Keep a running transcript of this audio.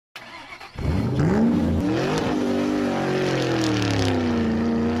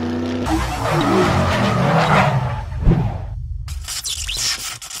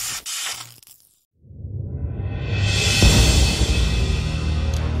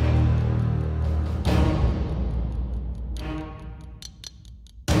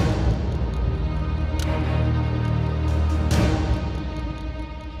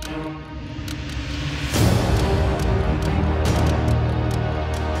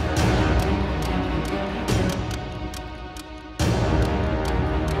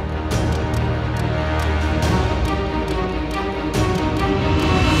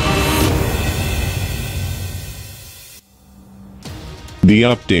The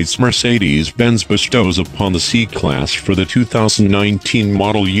updates Mercedes-Benz bestows upon the C-Class for the 2019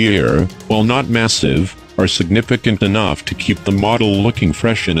 model year, while not massive, are significant enough to keep the model looking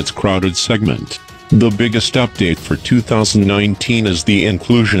fresh in its crowded segment. The biggest update for 2019 is the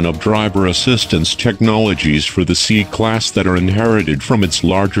inclusion of driver assistance technologies for the C-Class that are inherited from its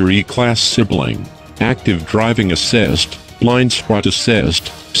larger E-Class sibling. Active driving assist, blind spot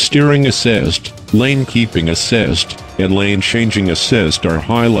assist, steering assist, lane keeping assist, and lane changing assist are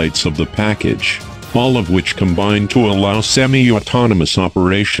highlights of the package, all of which combine to allow semi-autonomous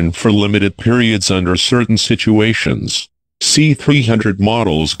operation for limited periods under certain situations. C300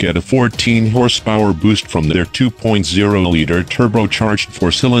 models get a 14 horsepower boost from their 2.0-liter turbocharged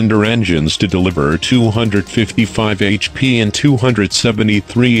 4-cylinder engines to deliver 255 HP and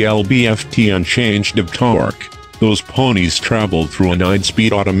 273 lb-ft unchanged of torque. Those ponies travel through a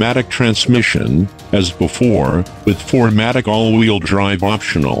 9-speed automatic transmission, as before, with 4-matic all-wheel drive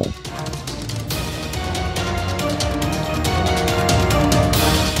optional.